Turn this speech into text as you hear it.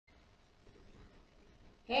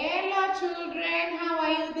children, how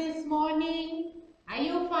are you this morning? Are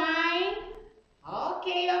you fine?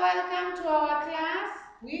 Okay, you're welcome to our class.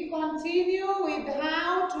 We continue with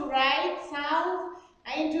how to write sounds,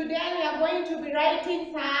 and today we are going to be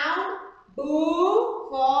writing sound boo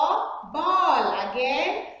for ball.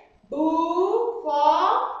 Again, boo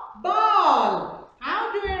for ball.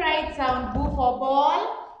 How do we write sound boo for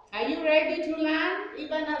ball? Are you ready to learn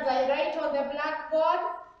even as I write on the blackboard?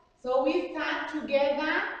 So we start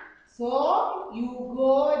together. So you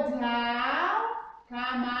go down,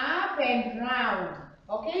 come up and round.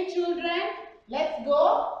 Okay, children? Let's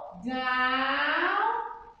go down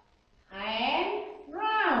and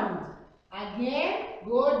round. Again,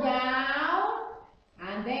 go down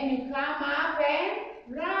and then you come up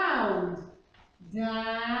and round.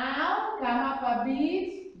 Down, come up a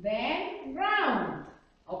bit, then round.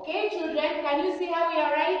 Okay, children, can you see how we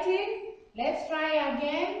are writing? Let's try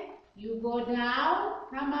again. You go down,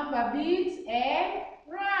 come up a bit and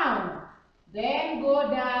round. Then go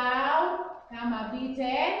down, come a bit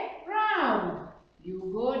and round. You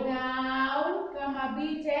go down, come a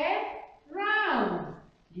bit and round.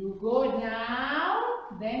 You go down,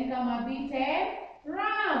 then come a bit and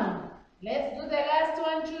round. Let's do the last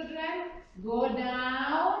one, children. Go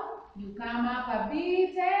down, you come up a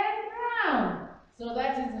bit and round. So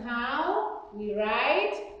that is how we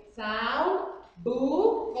write sound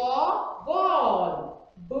boo for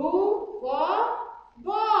ball. Boo for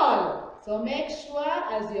ball. So make sure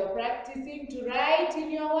as you're practicing to write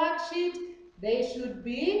in your worksheet, they should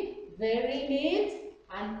be very neat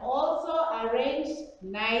and also arranged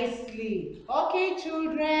nicely. Okay,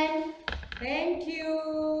 children. Thank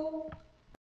you.